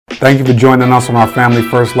Thank you for joining us on our Family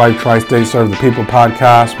First Life Tri-State Serve the People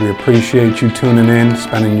podcast. We appreciate you tuning in,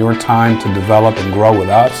 spending your time to develop and grow with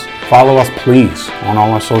us. Follow us, please, on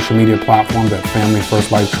all our social media platforms at Family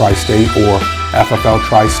First Life Tri-State or FFL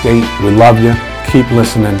Tri-State. We love you. Keep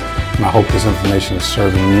listening, and I hope this information is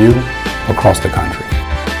serving you across the country.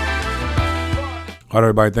 All right,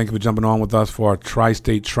 everybody, thank you for jumping on with us for our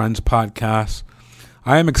Tri-State Trends podcast.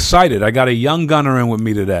 I am excited. I got a young gunner in with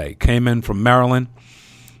me today. Came in from Maryland.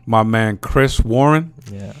 My man, Chris Warren.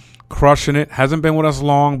 Yeah. Crushing it. Hasn't been with us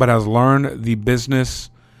long, but has learned the business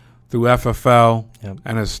through FFL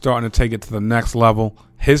and is starting to take it to the next level.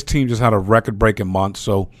 His team just had a record-breaking month.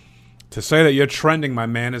 So to say that you're trending, my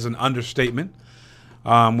man, is an understatement.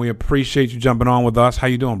 We appreciate you jumping on with us. How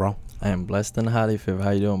you doing, bro? I am blessed and highly favored. How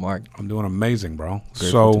you doing, Mark? I'm doing amazing, bro.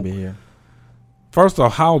 Grateful to be here. First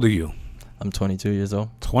off, how old are you? I'm 22 years old.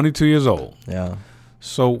 22 years old. Yeah.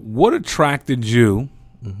 So what attracted you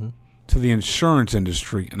to the insurance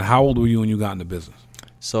industry, and how old were you when you got into business?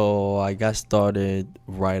 So I got started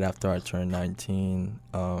right after I turned 19,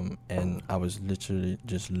 and I was literally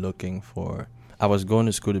just looking for – I was going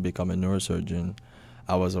to school to become a neurosurgeon.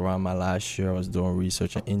 I was around my last year. I was doing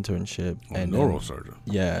research and internship. And neurosurgeon?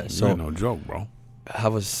 Yeah. So you ain't no joke, bro.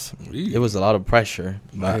 It was a lot of pressure.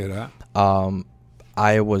 I hear that.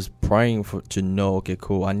 I was praying to know, okay,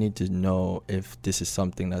 cool, I need to know if this is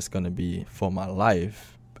something that's going to be for my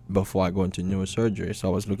life before I go into neurosurgery. So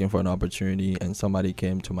I was looking for an opportunity, and somebody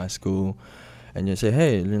came to my school and just said,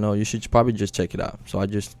 hey, you should probably just check it out. So I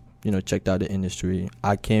just, checked out the industry.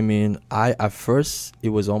 I came in. At first, it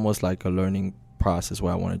was almost like a learning process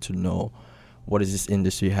where I wanted to know what is this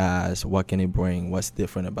industry has, what can it bring, what's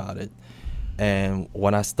different about it. And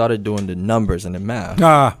when I started doing the numbers and the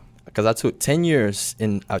math, because I took 10 years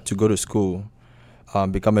to go to school,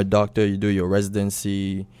 become a doctor, you do your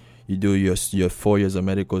residency, you do your 4 years of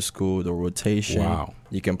medical school, the rotation. Wow.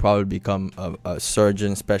 You can probably become a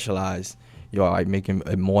surgeon specialized. You are making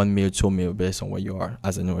a 1 meal, 2 meal based on where you are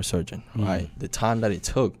as a neurosurgeon, right? The time that it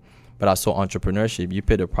took. But I saw entrepreneurship. You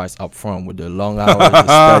pay the price up front with the long hours, the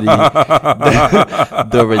study,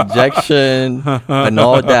 the rejection, and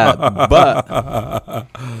all that. But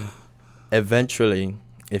eventually,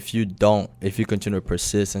 if you continue to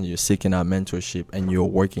persist and you're seeking out mentorship and you're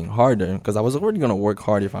working harder, because I was already going to work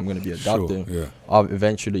hard if I'm going to be a doctor,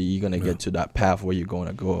 eventually you're going to get to that path where you're going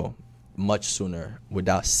to go much sooner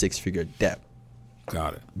without six-figure debt.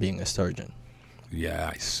 Got it. Being a surgeon. Yeah,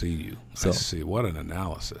 I see you. I see. What an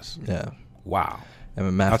analysis. Yeah. Wow. I'm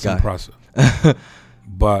a math guy. That's impressive.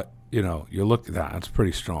 But, you're looking at that's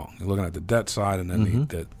pretty strong. You're looking at the debt side and then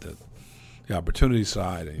the opportunity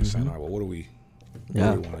side, and you're saying, all right, well, what do we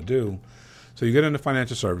want to do? So you get into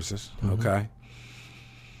financial services, okay?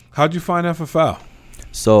 How'd you find FFL?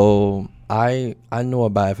 So I knew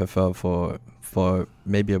about FFL for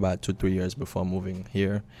maybe about 2-3 years before moving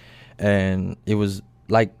here, and it was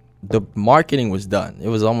like the marketing was done. It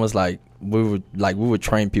was almost like we would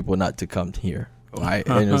train people not to come here, right?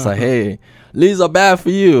 And it was like, hey, leads are bad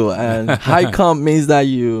for you, and high comp means that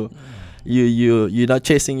you're not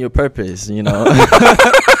chasing your purpose,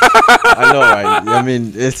 I know, right? I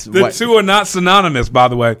mean, the two are not synonymous, by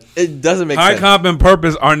the way. It doesn't make sense. High comp and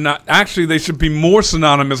purpose are not. Actually, they should be more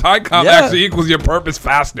synonymous. High comp actually equals your purpose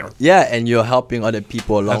faster. Yeah, and you're helping other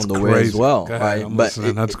people along the way as well, right? But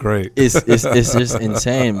that's great. It's just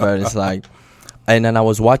insane, but it's like. And then I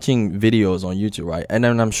was watching videos on YouTube, right? And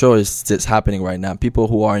then I'm sure it's happening right now. People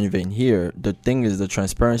who aren't even here, the thing is, the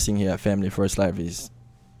transparency here at Family First Life is,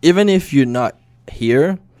 even if you're not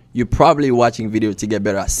here, you're probably watching video to get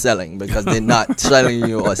better at selling, because they're not telling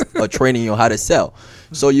you or training you how to sell.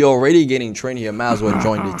 So you're already getting trained here. Might as well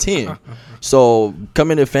join the team. So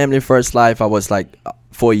coming to Family First Life, I was like,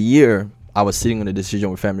 for a year, I was sitting on the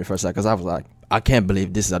decision with Family First Life, because I was like, I can't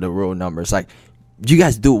believe this is the real numbers. Like, you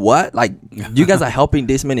guys do what? Like, you guys are helping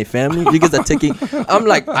this many families? You guys are taking... I'm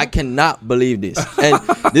like, I cannot believe this. And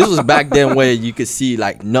this was back then where you could see,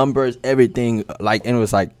 like, numbers, everything. Like, and it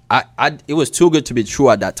was like, it was too good to be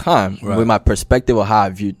true at that time, with my perspective of how I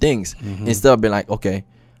view things. Instead of being like, okay,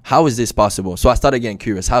 how is this possible? So I started getting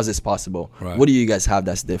curious. How is this possible? Right. What do you guys have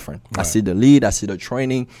that's different? Right. I see the lead. I see the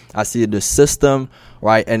training. I see the system,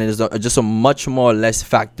 right? And it's just a much more less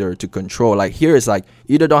factor to control. Like here, it's like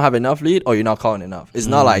either don't have enough lead or you're not calling enough. It's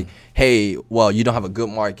not like, hey, well, you don't have a good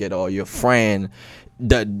market or your friend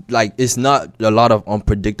it's not a lot of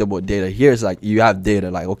unpredictable data. Here it's like you have data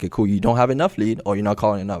like, okay, cool, you don't have enough lead or you're not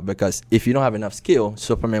calling enough, because if you don't have enough skill,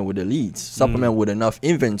 supplement with the leads, supplement with enough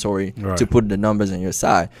inventory to put the numbers on your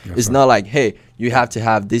side. It's not like, hey, you have to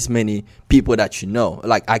have this many people that you know.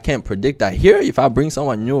 Like, I can't predict that. Here, if I bring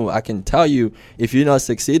someone new, I can tell you, if you're not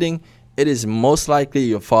succeeding, it is most likely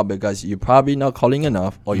your fault, because you're probably not calling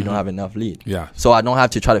enough or you don't have enough lead. Yeah. So I don't have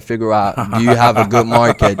to try to figure out, do you have a good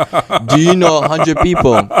market? Do you know 100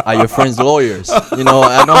 people? Are your friends lawyers? You know,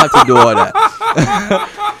 I don't have to do all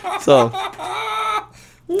that. So.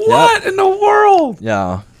 What in the world?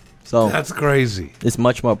 Yeah. So. That's crazy. It's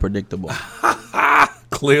much more predictable.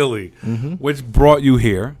 Clearly. Which brought you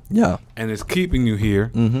here. Yeah. And is keeping you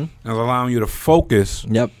here. And is allowing you to focus.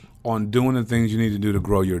 Yep. On doing the things you need to do to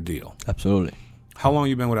grow your deal. Absolutely. How long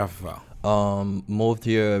you been with FFL? Moved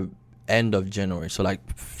here end of January, so like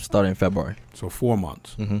starting February. So 4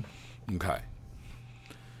 months. Okay.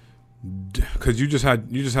 Because you just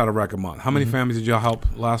had a record month. How many families did y'all help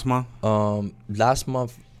last month? Last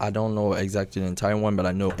month, I don't know exactly the entire one, but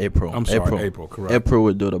I know April. I'm sorry, April, correct. April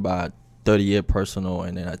we did about 38 personal,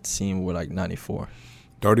 and then I team with like 94.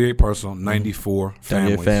 38 personal, 94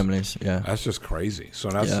 families. 38 families, yeah. That's just crazy.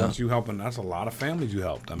 So that's you helping. That's a lot of families you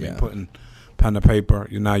helped. I mean, putting pen to paper.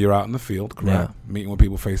 You're out in the field, correct? Yeah. Meeting with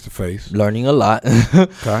people face to face. Learning a lot.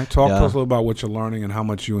 Okay. Talk to us a little about what you're learning and how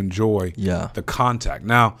much you enjoy the contact.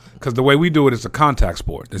 Now, because the way we do it is a contact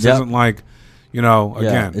sport. This isn't like,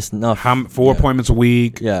 again, it's not 4 appointments a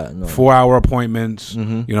week. Yeah, no. 4 hour appointments.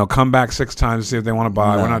 Come back 6 times to see if they want to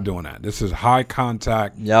buy. No. We're not doing that. This is high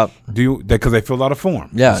contact. Yep. Because they filled out a form.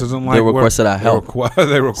 Yeah. This isn't like they requested our help.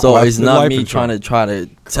 They requested so it's not me insurance. trying to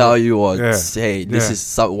tell you or say this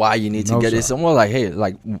is why you need to get it. It's more like, hey,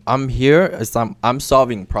 like I'm here. I'm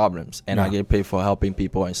solving problems, and I get paid for helping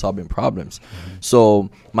people and solving problems. So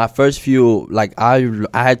my first few, like I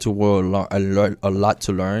had to learn a lot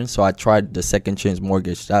to learn. So I tried the second chance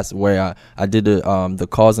mortgage. That's where I did the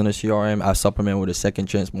calls in the CRM. I supplemented with a second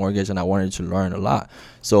chance mortgage, and I wanted to learn a lot.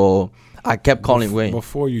 So I kept calling Wayne.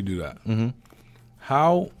 Before you do that,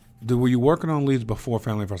 were you working on leads before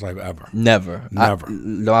Family First Life ever? Never.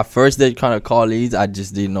 My first day trying to call leads, I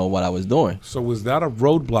just didn't know what I was doing. So was that a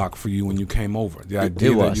roadblock for you when you came over? The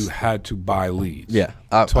idea that you had to buy leads? Yeah.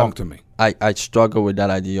 Talk to me. I struggle with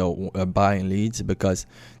that idea of buying leads, because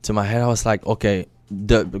to my head I was like, okay,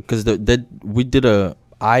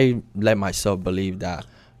 I let myself believe that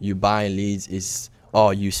you buying leads is,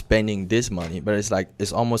 you spending this money, but it's like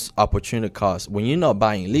it's almost opportunity cost. When you're not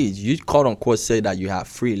buying leads, you quote unquote say that you have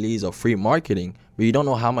free leads or free marketing, but you don't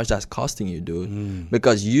know how much that's costing you, dude.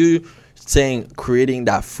 Because you saying creating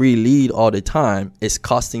that free lead all the time is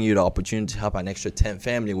costing you the opportunity to help an extra 10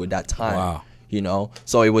 family with that time. Wow.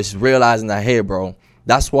 So it was realizing that, hey, bro,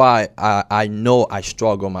 that's why I know I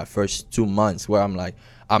struggle my first 2 months, where I'm like,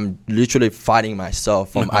 I'm literally fighting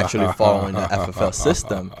myself from actually following the FFL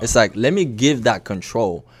system. It's like, let me give that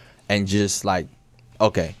control and just like,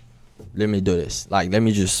 okay, let me do this. Like, let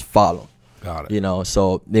me just follow. Got it.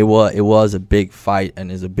 So it was a big fight, and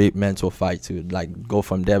it's a big mental fight to like go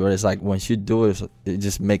from there. But it's like once you do it, it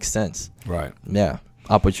just makes sense. Right. Yeah.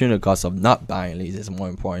 Opportunity cost of not buying leads is more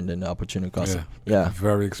important than the opportunity cost. It's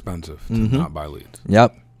very expensive to not buy leads.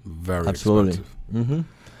 Yep. Very expensive.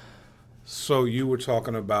 So you were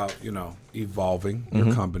talking about, evolving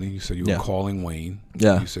your company. You said you were calling Wayne.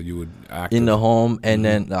 Yeah. You said you would act in the home, and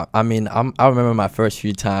then I remember my first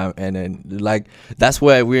few times, and then like that's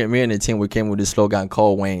where me and the team we came with the slogan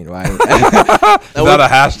 "Call Wayne," right? Is that a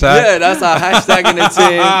hashtag? Yeah, that's our hashtag in the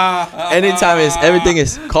team. Anytime everything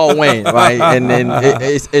is "Call Wayne," right? And then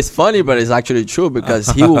it's funny, but it's actually true, because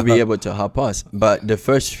he will be able to help us. But the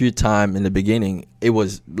first few times in the beginning, it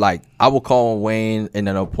was like I would call Wayne in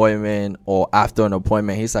an appointment or after an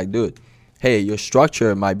appointment. He's like, dude, hey, your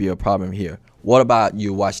structure might be a problem here. What about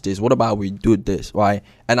you watch this? What about we do this, right?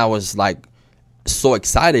 And I was like so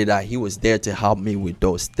excited that he was there to help me with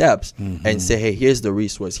those steps and say, hey, here's the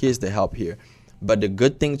resource, here's the help here. But the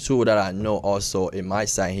good thing too that I know also in my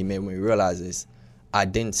side, he made me realize is I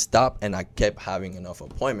didn't stop, and I kept having enough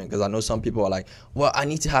appointment, because I know some people are like, well, I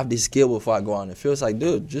need to have this skill before I go on the field. It's like,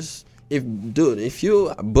 dude, if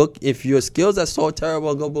your skills are so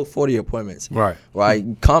terrible, go book 40 appointments. Right.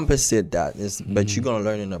 Compensate that. But you're gonna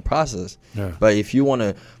learn in the process. Yeah. But if you want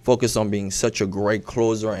to focus on being such a great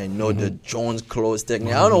closer and know the Jones close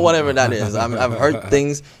technique, I don't know, whatever that is. I've heard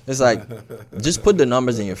things. It's like, just put the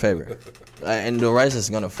numbers in your favor, and the rest is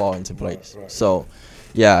gonna fall into place. So.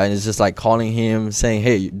 Yeah, and it's just like calling him, saying,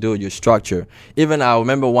 hey, dude, your structure. Even I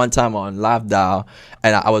remember one time on Live Dial,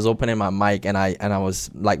 and I was opening my mic, and I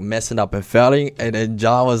was like messing up and failing, and then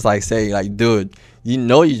John was like saying, like, dude, you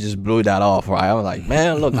know, you just blew that off, right? I'm like,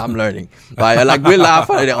 man, look, I'm learning. Right? Like, we laugh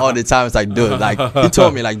at it all the time. It's like, dude, like, he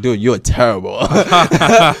told me, like, dude, you're terrible.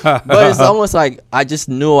 But it's almost like I just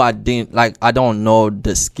knew I didn't, like, I don't know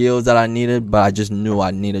the skills that I needed, but I just knew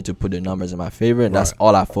I needed to put the numbers in my favor. And that's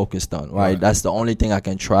all I focused on, right? That's the only thing I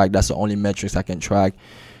can track. That's the only metrics I can track.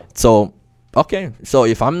 So, okay, so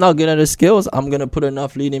if I'm not good at the skills, I'm going to put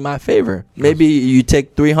enough lead in my favor. Maybe you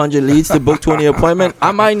take 300 leads to book 20 appointments.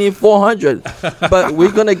 I might need 400, but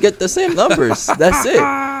we're going to get the same numbers. That's it.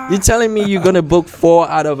 You're telling me you're going to book 4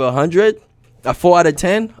 out of 100, 4 out of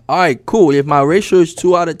 10? All right, cool. If my ratio is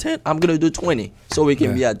 2 out of 10, I'm going to do 20 so we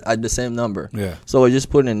can be at the same number. Yeah. So we're just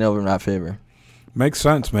putting it over in my favor. Makes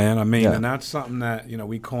sense, man. I mean, and that's something that,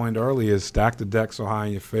 we coined earlier is stack the deck so high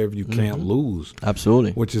in your favor you can't lose.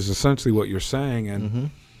 Absolutely. Which is essentially what you're saying.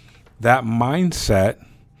 And that mindset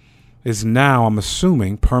is now, I'm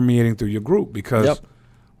assuming, permeating through your group because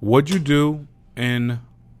what'd you do in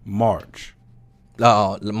March?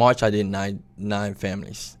 March I did nine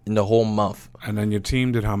families in the whole month. And then your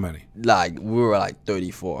team did how many? Like, we were like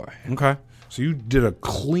 34. Okay. So you did a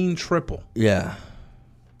clean triple. Yeah.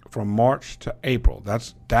 From March to April.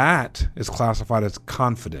 That is classified as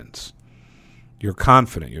confidence. You're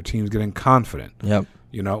confident. Your team's getting confident. Yep.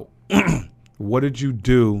 What did you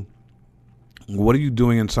do? What are you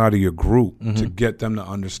doing inside of your group to get them to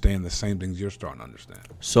understand the same things you're starting to understand?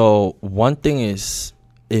 So one thing is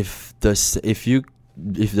if the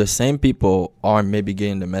same people aren't maybe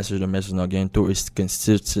getting the message not getting through, it's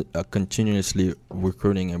continuously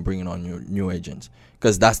recruiting and bringing on new agents.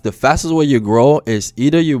 Because that's the fastest way you grow is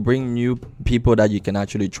either you bring new people that you can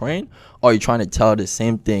actually train or you're trying to tell the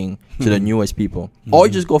same thing to the newest people. Or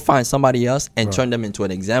you just go find somebody else and turn them into an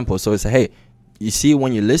example. So it's, hey, you see,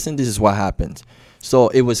 when you listen, this is what happens. So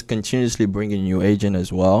it was continuously bringing new agent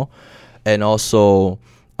as well. And also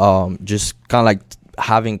just kind of like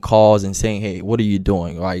having calls and saying, hey, what are you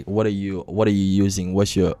doing, right? What are you using?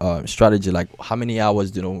 What's your strategy? Like, how many hours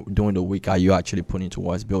during the week are you actually putting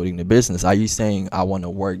towards building the business? Are you saying I want to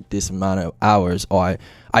work this amount of hours? Or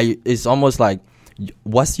it's almost like,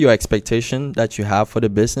 what's your expectation that you have for the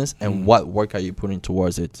business and what work are you putting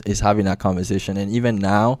towards it? Is having that conversation. And even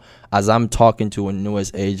now, as I'm talking to a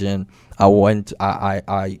newest agent,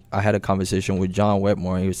 I had a conversation with John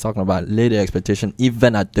Wetmore. He was talking about later expectation,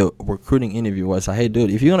 even at the recruiting interview. Where I said, hey,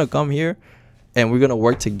 dude, if you're going to come here and we're going to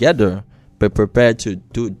work together, but prepared to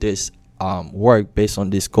do this work based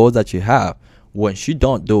on these goals that you have, once you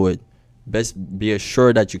don't do it, best be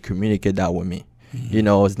assured that you communicate that with me.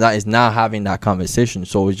 It's not having that conversation.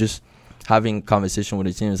 So it's just having conversation with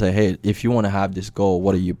the team and say, hey, if you want to have this goal,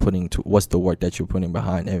 what's the work that you're putting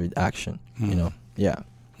behind every action? Yeah.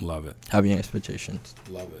 Love it. Having expectations.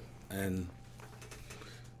 Love it. And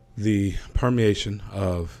the permeation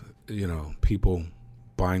of, people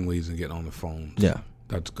buying leads and getting on the phone. Yeah.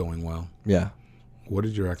 That's going well. Yeah. What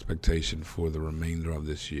is your expectation for the remainder of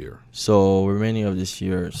this year?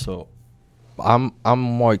 I'm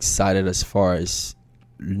more excited as far as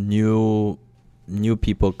new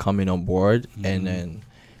people coming on board and then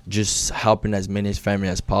just helping as many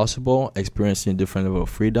families as possible, experiencing different level of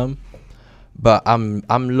freedom. But I'm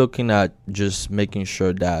looking at just making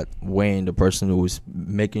sure that Wayne, the person who's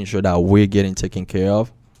making sure that we're getting taken care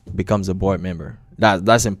of, becomes a board member.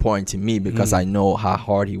 That's important to me because I know how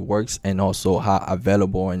hard he works and also how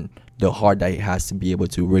available and the heart that he has to be able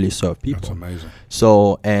to really serve people. That's amazing.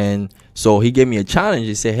 So he gave me a challenge.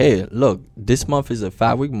 He said, hey, look, this month is a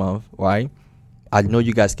 5-week month, right? I know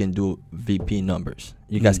you guys can do VP numbers.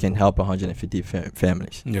 You guys can help 150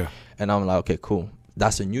 families. Yeah. And I'm like, okay, cool.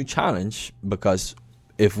 That's a new challenge because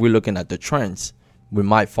if we're looking at the trends, we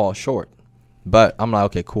might fall short. But I'm like,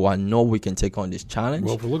 okay, cool. I know we can take on this challenge.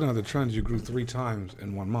 Well, if we're looking at the trends, you grew 3 times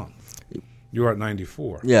in 1 month. You were at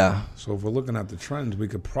 94. Yeah. So if we're looking at the trends, we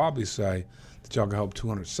could probably say that y'all can help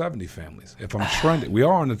 270 families. If I'm trending, we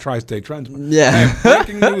are on the Tri-State Trends. Yeah. And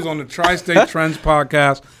breaking news on the Tri-State Trends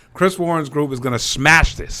podcast. Chris Warren's group is going to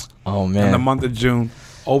smash this. Oh, man. In the month of June.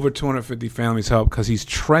 Over 250 families help because he's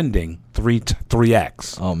trending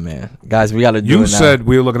 3x. Oh, man. Guys, we got to do it You now. said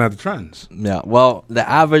we were looking at the trends. Yeah. Well, the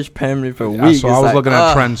average family per week so is I was like, looking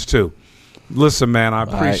at trends, too. Listen, man, I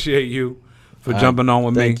appreciate you for jumping on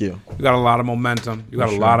with me. Thank you. You got a lot of momentum. You got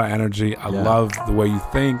a lot of energy. I love the way you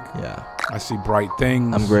think. Yeah. I see bright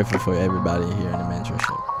things. I'm grateful for everybody here in the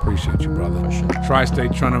mentorship. Appreciate you, brother. For sure.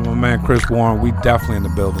 Tri-State Trend, my man Chris Warren. We definitely in the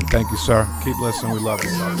building. Thank you, sir. Keep listening. We love you,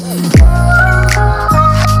 sir.